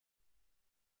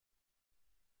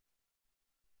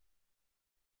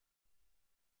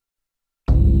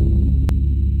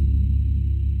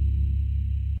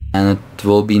it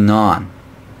will be none.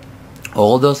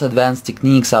 All those advanced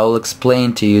techniques I will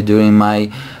explain to you during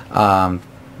my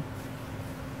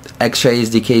X-Ray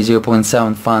SDK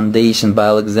 0.7 Foundation by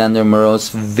Alex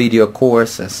Moroz video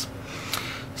courses.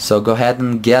 So go ahead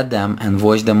and get them and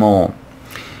watch them all.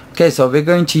 Okay, so we're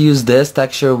going to use this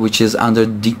texture, which is under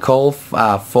decal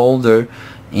folder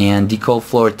and decal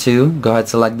floor 2. Go ahead,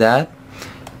 select that,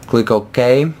 click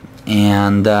OK,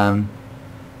 and the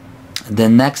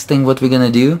next thing what we're gonna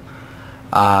do,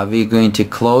 we're going to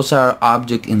close our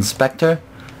object inspector,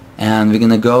 and we're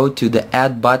gonna go to the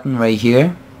add button right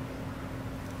here.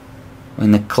 We're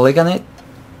gonna click on it,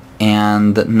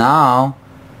 and now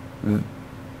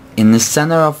in the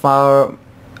center of our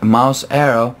mouse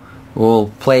arrow we'll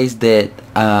place the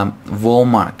wall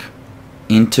mark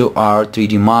into our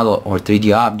 3D model or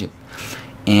 3D object.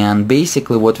 And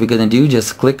basically what we're gonna do,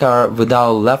 just click with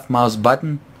our left mouse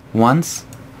button once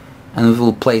and we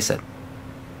will place it.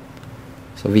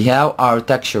 So we have our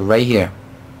texture right here.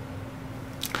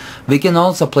 We can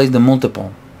also place the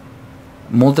multiple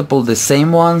the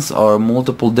same ones or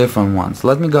multiple different ones.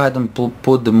 Let me go ahead and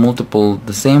put the multiple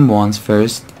the same ones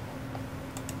first.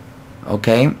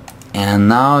 Okay, and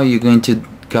now you're going to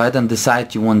go ahead and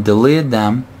decide you want to delete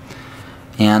them.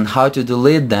 And how to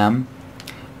delete them,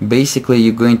 basically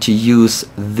you're going to use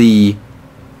the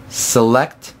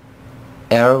select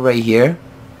arrow right here.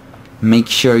 Make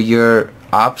sure your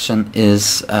option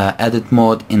is edit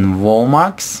mode in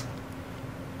Wallmarks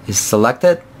is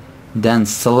selected, then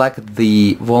select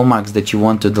the Wallmarks that you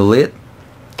want to delete,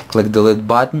 click delete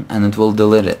button, and it will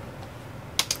delete it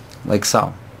like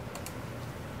so.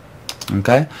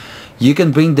 Okay, you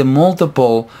can bring the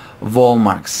multiple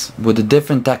Wallmarks with the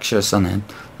different textures on it.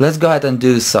 Let's go ahead and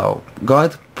do so. Go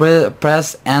ahead,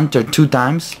 press enter 2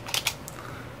 times.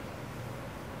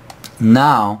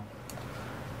 Now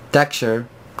texture,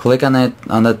 click on it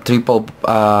on the triple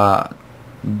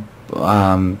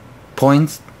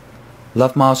points,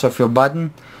 left mouse of your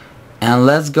button, and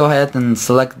let's go ahead and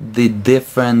select the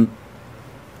different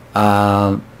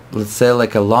let's say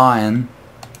like a lion,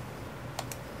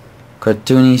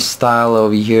 cartoony style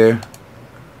over here.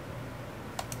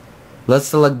 Let's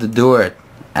select the dirt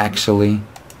actually,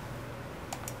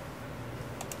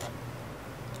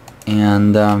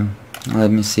 and let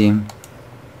me see.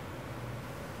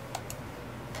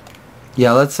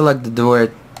 Yeah, let's select the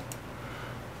dirt,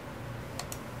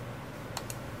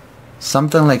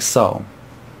 something like so.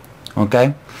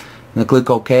 Okay, then click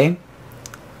OK,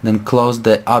 then close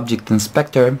the object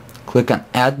inspector, click on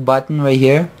add button right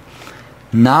here.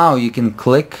 Now you can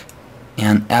click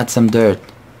and add some dirt.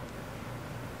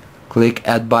 Click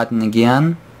add button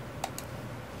again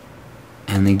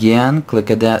and again,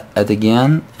 click at that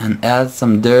again and add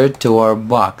some dirt to our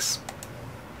box.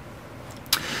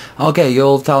 Okay,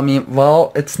 you'll tell me,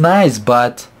 well, it's nice,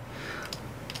 but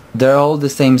they're all the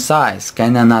same size,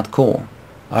 kinda not cool.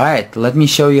 Alright, let me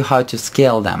show you how to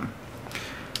scale them.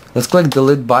 Let's click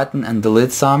delete button and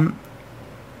delete some,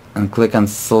 and click on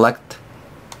select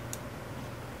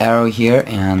arrow here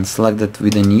and select that we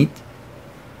don't need.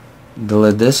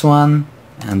 Delete this one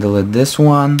and delete this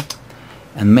one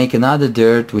and make another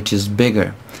dirt which is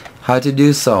bigger. How to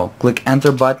do so? Click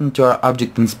enter button to our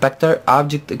object inspector.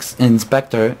 Object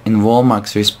inspector in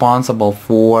Wallmarks responsible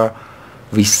for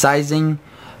resizing,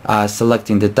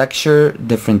 selecting the texture,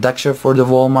 different texture for the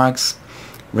Wallmarks,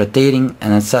 rotating,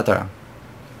 and etc.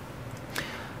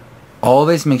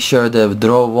 Always make sure the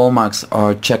draw Wallmarks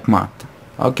are checkmarked.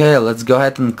 Okay, let's go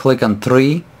ahead and click on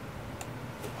 3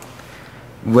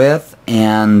 width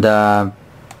and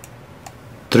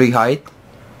 3 height.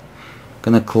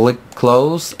 Gonna click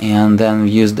close and then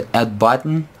use the add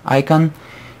button icon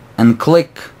and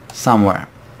click somewhere.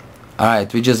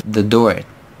 Alright, we just do it.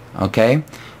 Okay,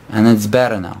 and it's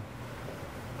better now.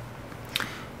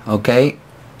 Okay,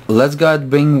 let's go ahead and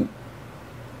bring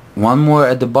one more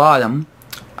at the bottom,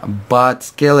 but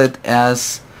scale it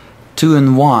as 2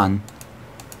 and 1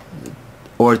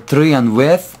 or 3 on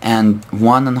width and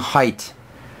 1 on height.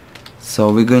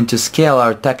 So we're going to scale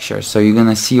our texture, so you're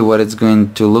gonna see what it's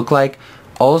going to look like.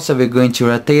 Also we're going to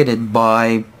rotate it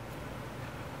by,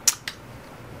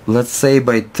 let's say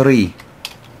by 3,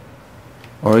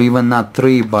 or even not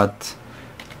 3 but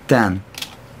 10,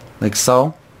 like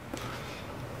so.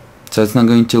 So it's not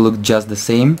going to look just the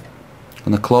same.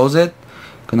 Gonna close it,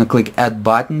 gonna click add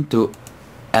button to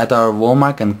add our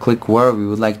Wallmark and click where we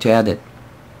would like to add it.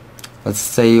 Let's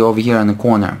say over here in the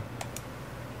corner.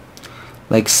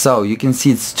 Like so. You can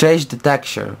see it stretched the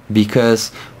texture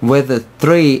because with the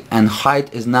 3 and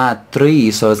height is not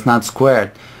 3, so it's not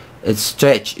squared. It's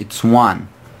stretched, it's 1.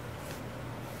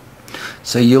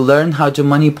 So you learn how to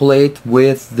manipulate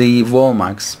with the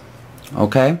Wallmarks,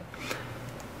 okay?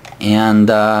 And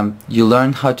you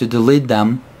learn how to delete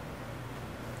them,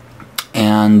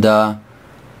 and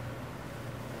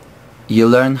you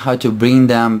learn how to bring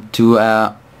them to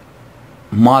a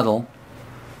model,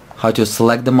 how to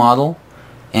select the model.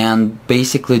 And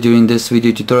basically during this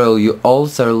video tutorial you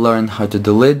also learn how to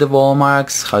delete the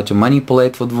Wallmarks, how to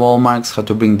manipulate with Wallmarks, how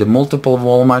to bring the multiple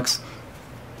Wallmarks.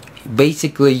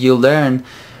 Basically you learn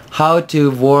how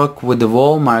to work with the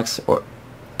Wallmarks or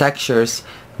textures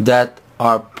that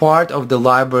are part of the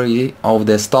library of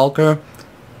the Stalker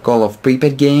Call of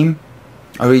Pripyat game,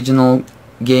 original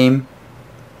game,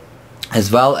 as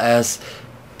well as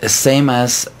same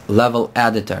as level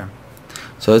editor.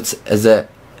 So it's as a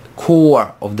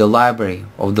core of the library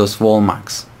of those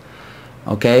Wallmarks.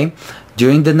 Okay,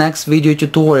 during the next video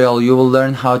tutorial you will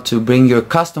learn how to bring your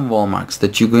custom Wallmarks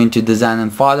that you're going to design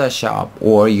in Photoshop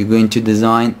or you're going to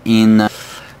design in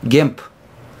GIMP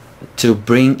to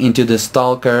bring into the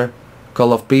Stalker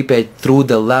Call of Pripyat through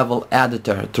the level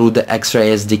editor, through the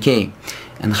X-Ray SDK.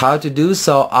 And how to do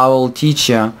so I will teach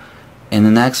you in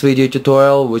the next video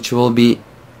tutorial, which will be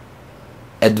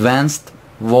Advanced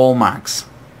Wallmarks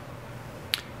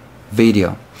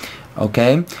video.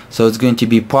 Okay, so it's going to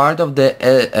be part of the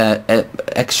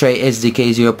X-Ray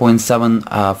SDK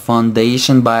 0.7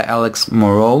 foundation by Alex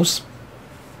Moroz,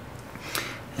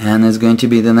 and it's going to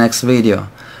be the next video.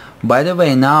 By the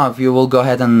way, now if you will go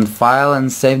ahead and file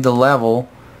and save the level,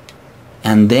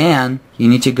 and then you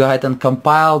need to go ahead and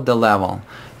compile the level.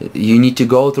 You need to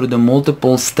go through the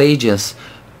multiple stages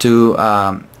to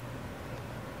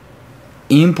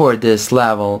import this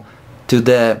level to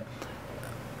the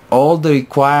all the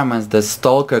requirements that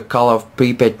Stalker Call of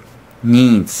Pripyat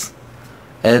needs.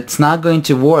 It's not going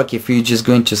to work if you're just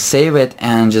going to save it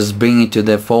and just bring it to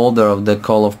the folder of the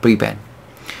Call of Pripyat,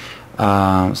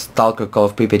 Stalker Call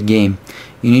of Pripyat game.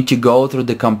 You need to go through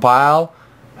the compile,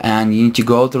 and you need to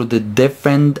go through the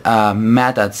different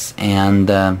methods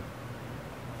and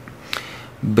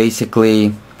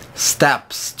basically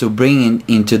steps to bring it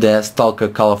into the Stalker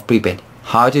Call of Pripyat.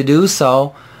 How to do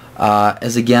so,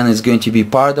 as again is going to be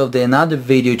part of the another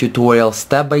video tutorial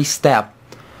step by step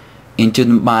into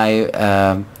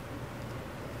my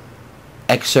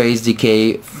X-Ray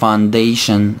SDK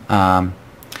foundation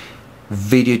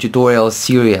video tutorial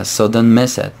series, so don't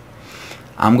miss it.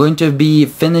 I'm going to be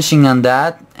finishing on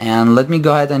that, and let me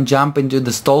go ahead and jump into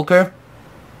the Stalker.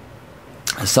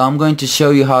 So I'm going to show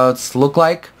you how it's look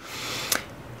like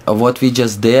of what we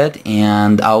just did,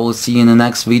 and I will see you in the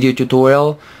next video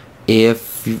tutorial.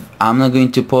 If I'm not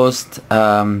going to post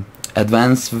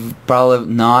advanced,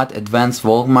 probably not advanced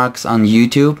Wallmarks on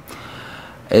YouTube,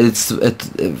 it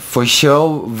for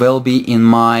sure will be in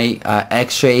my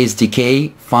X-Ray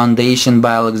SDK foundation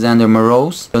by Alex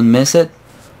Moroz. Don't miss it,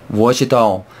 watch it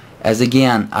all. As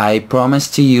again, I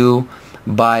promise to you,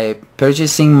 by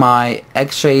purchasing my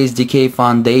X-Ray SDK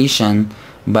foundation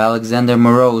by Alex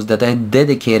Moroz, that I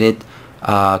dedicated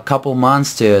a couple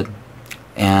months to it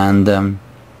and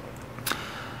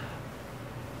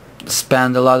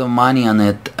spend a lot of money on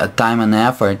it, time and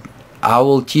effort. I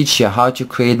will teach you how to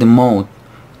create the mode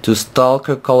to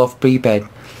Stalker Call of Pripyat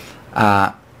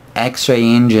X-Ray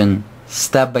engine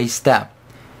step by step,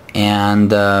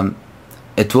 and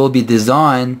it will be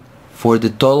designed for the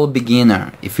total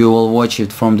beginner. If you will watch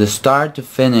it from the start to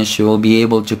finish, you will be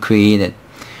able to create it.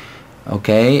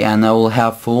 Okay, and I will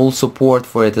have full support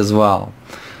for it as well.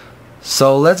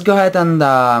 So let's go ahead and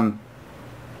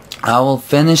I will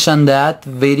finish on that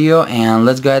video, and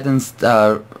let's go ahead and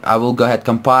I will go ahead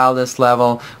compile this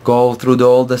level, go through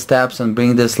all the steps and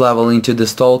bring this level into the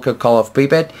Stalker Call of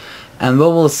Pripyat, and we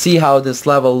will see how this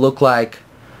level look like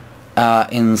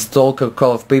in Stalker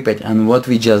Call of Pripyat and what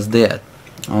we just did.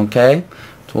 Okay,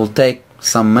 it will take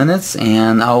some minutes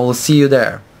and I will see you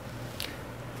there.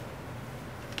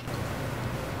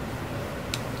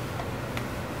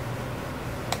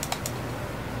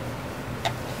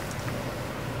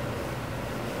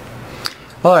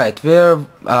 Alright, we're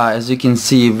as you can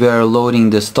see, we're loading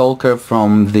the Stalker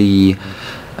from the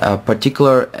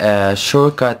particular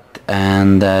shortcut,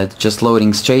 and just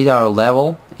loading straight our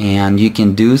level, and you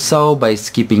can do so by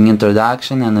skipping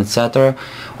introduction and etc.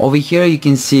 Over here you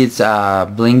can see it's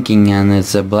blinking and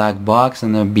it's a black box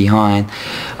and behind.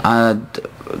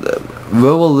 We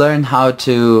will learn how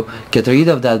to get rid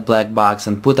of that black box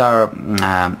and put our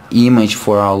image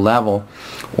for our level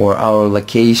or our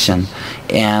location.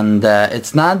 And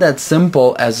it's not that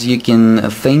simple as you can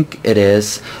think it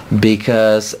is,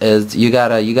 because you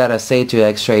gotta say to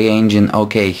X-Ray engine,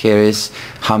 okay, here is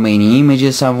how many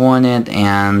images I wanted,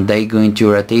 and they're going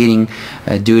to rotating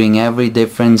during every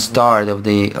different start of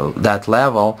that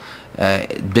level.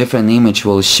 Different image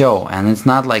will show, and it's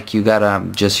not like you gotta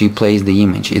just replace the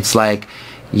image. It's like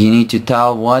you need to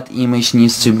tell what image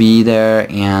needs to be there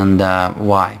and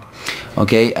why.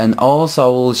 Okay, and also I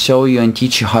will show you and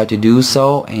teach you how to do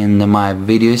so in my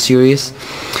video series.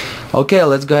 Okay,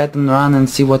 let's go ahead and run and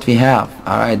see what we have.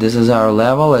 Alright, this is our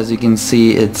level. As you can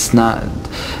see,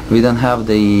 we don't have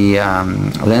the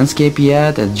landscape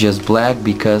yet. It's just black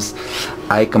because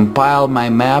I compiled my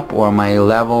map or my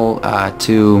level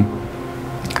to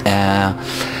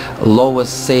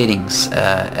lowest settings.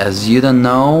 As you don't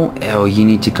know, you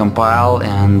need to compile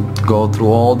and go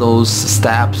through all those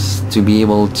steps to be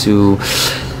able to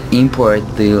import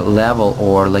the level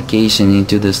or location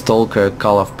into the Stalker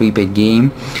Call of Pripyat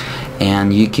game.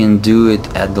 And you can do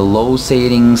it at the low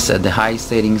settings, at the high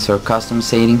settings, or custom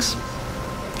settings.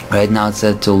 Right now it's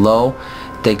set to low.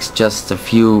 It takes just a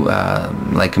few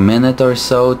like a minute or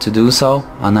so to do so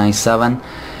on i7.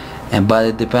 But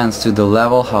it depends to the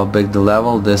level, how big the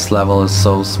level. This level is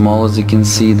so small, as you can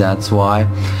see, that's why.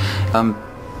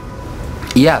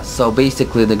 Yeah, so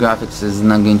basically the graphics is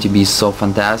not going to be so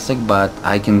fantastic, but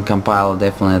I can compile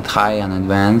definitely at high and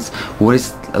advanced.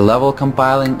 With level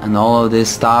compiling and all of this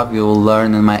stuff you will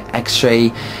learn in my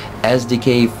X-Ray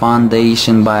SDK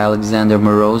Foundation by Alex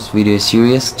Moroz video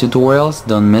series tutorials.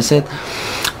 Don't miss it.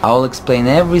 I will explain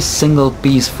every single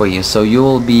piece for you, so you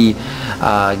will be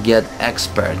get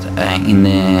expert in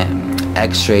the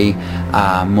X-Ray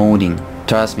modding.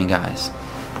 Trust me, guys.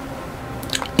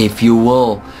 If you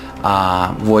will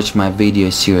watch my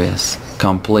video series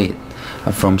complete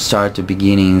from start to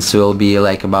beginning, so it will be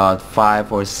like about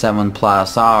 5 or 7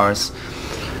 plus hours.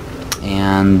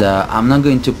 And I'm not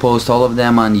going to post all of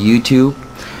them on YouTube,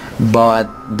 but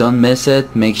don't miss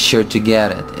it. Make sure to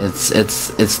get it.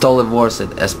 It's totally worth it,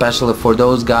 especially for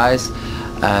those guys.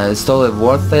 It's totally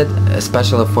worth it,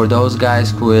 especially for those guys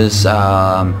who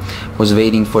was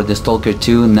waiting for the Stalker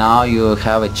 2. Now you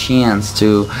have a chance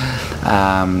to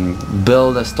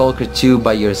build a Stalker 2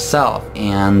 by yourself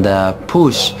and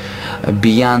push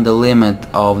beyond the limit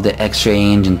of the X-Ray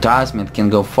engine. Trust me, it can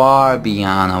go far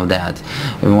beyond of that.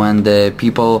 When the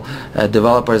people,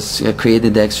 developers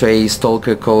created the X-Ray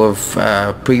Stalker Call of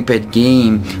Pripyat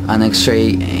game on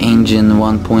X-Ray engine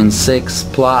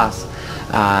 1.6 plus,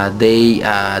 they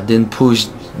didn't push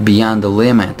beyond the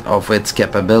limit of its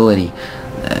capability.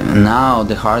 Now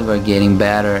the hardware getting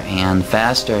better and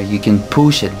faster, you can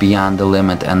push it beyond the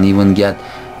limit and even get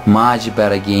much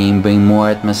better game, bring more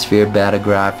atmosphere, better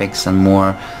graphics, and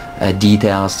more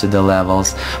details to the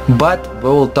levels. But we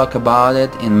will talk about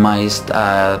it in my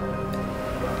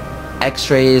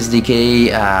X-Ray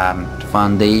SDK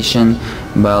Foundation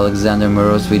by Alex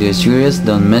Moroz video series.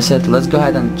 Don't miss it. Let's go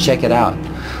ahead and check it out.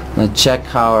 Let's check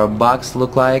how our box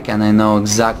look like, and I know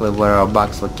exactly where our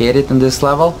box located in this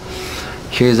level.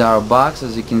 Here's our box.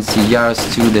 As you can see,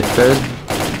 yards to the first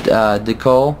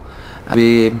decal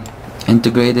be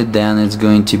integrated, then it's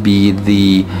going to be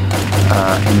the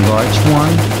enlarged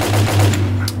one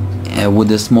with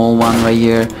the small one right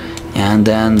here, and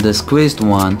then the squeezed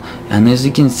one. And as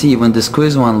you can see, even the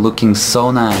squeezed one looking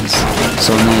so nice,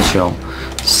 so natural.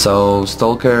 So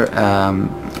Stalker,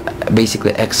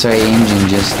 basically X-Ray engine,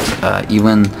 just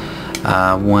even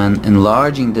when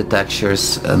enlarging the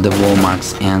textures, the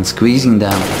Wallmarks, and squeezing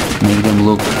them, make them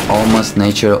look almost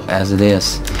natural as it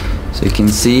is. So you can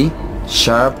see,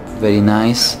 sharp, very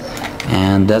nice,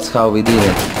 and that's how we did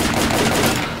it.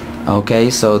 Okay,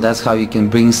 so that's how you can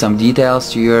bring some details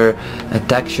to your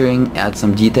texturing, add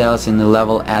some details in the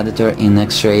level editor in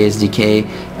X-Ray SDK,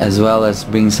 as well as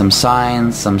bring some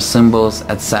signs, some symbols,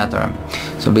 etc.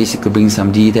 So basically bring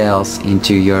some details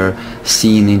into your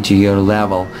scene, into your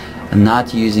level, and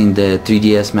not using the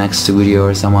 3ds Max Studio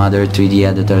or some other 3D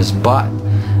editors, but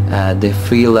the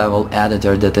free level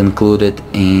editor that included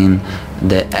in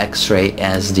the X-Ray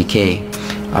SDK.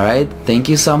 Alright, thank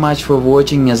you so much for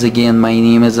watching. As again, my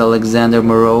name is Alex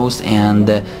Moroz, and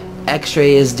the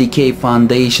X-Ray SDK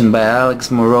Foundation by Alex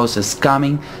Moroz is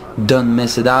coming. Don't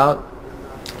miss it out.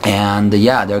 And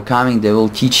yeah, they're coming. They will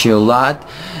teach you a lot.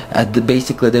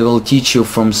 Basically, they will teach you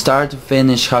from start to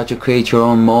finish how to create your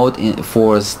own mode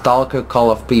for Stalker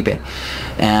Call of Pripyat.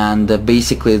 And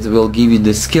basically it will give you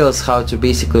the skills how to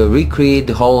basically recreate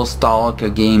the whole Stalker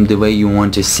game the way you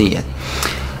want to see it.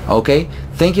 Okay,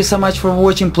 thank you so much for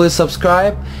watching. Please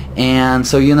subscribe, and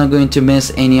so you're not going to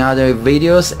miss any other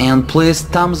videos, and please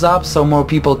thumbs up so more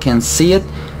people can see it.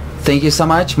 Thank you so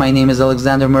much. My name is Alex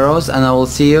Moroz, and I will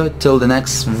see you till the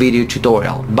next video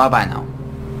tutorial. Bye bye now.